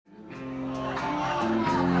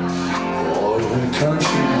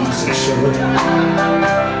country music show.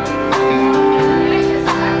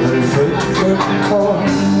 But he faked the curtain call,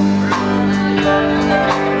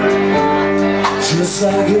 just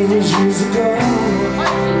like it was years ago.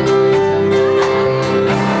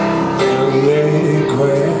 And a lady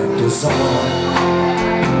grabbed his arm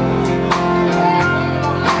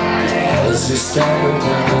as he started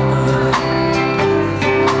down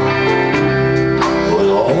with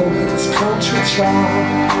all his country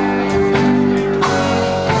charm.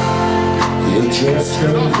 He addressed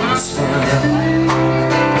her with a smile.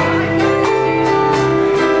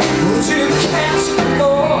 Would you catch a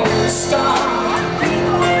falling star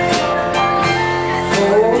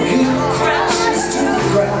before he crashes to the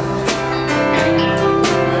ground?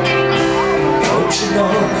 Don't you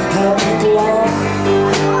know how people are?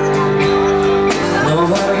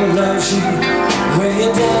 Nobody loves you when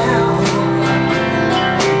you're down.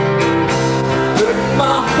 Put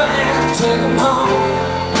my band, take him home,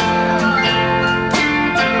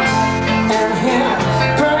 and he'll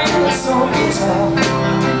bring us on guitar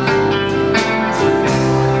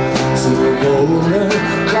to a golden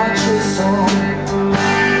country song.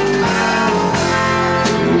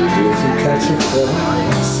 If you catch a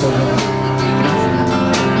falling star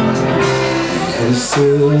and a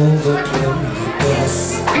silver plate bus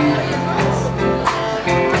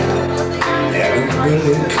and a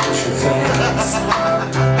million country fans,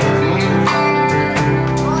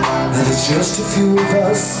 and it's just a few of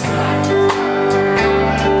us,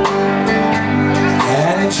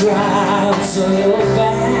 and it drives a little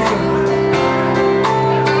van.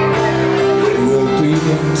 It will beat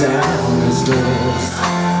him down his doors.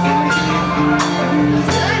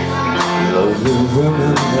 Lovely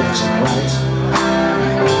women left and right,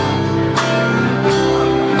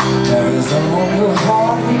 carries on the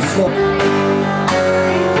hardwood floor,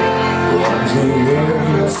 wondering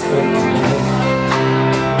where you'll spend the night.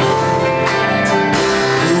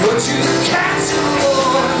 Would you catch a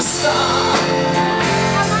falling star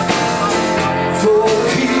before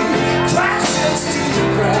he crashes to the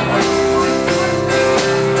ground?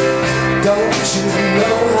 Don't you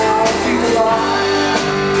know how people are?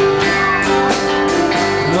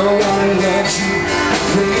 Nobody lets you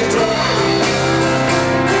bring it down.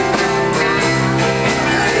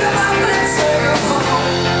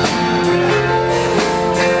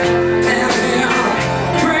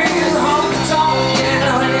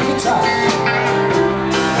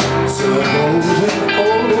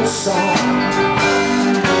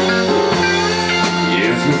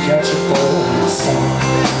 If you catch a falling star,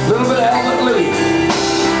 a little bit of Albert Lee.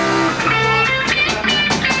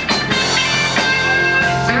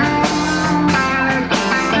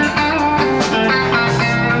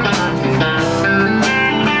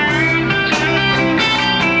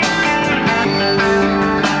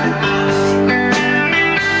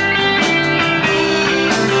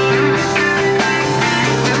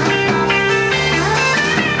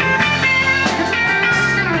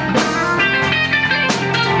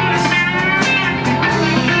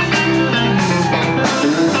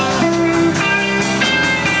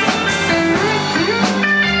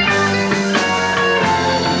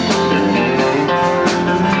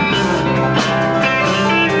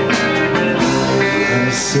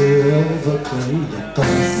 Silver plated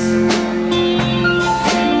bus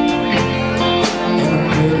and a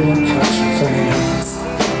million country fans.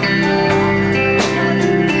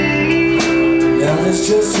 Now there's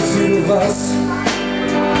just a few of us,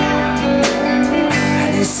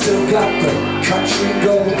 and you still got the country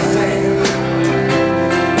gold fan.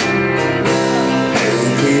 They'll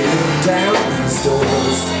beat him down his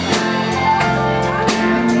doors.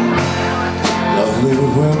 Lovely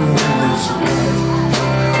women live tonight.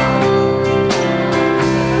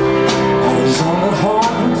 On the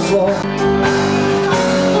hardwood floor,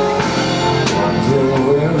 wondering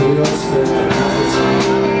where he'll spend the night.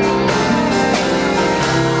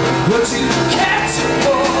 Would you catch a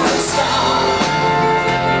falling star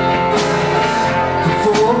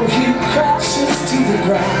before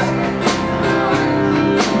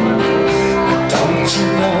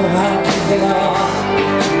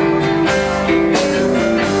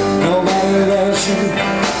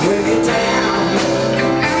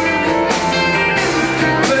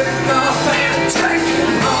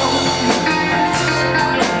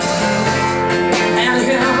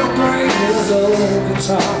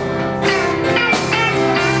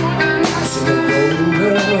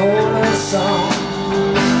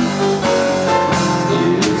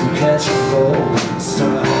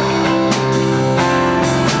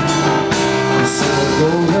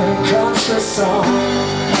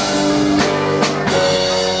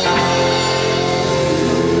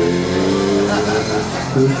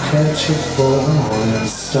catch a falling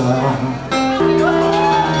star.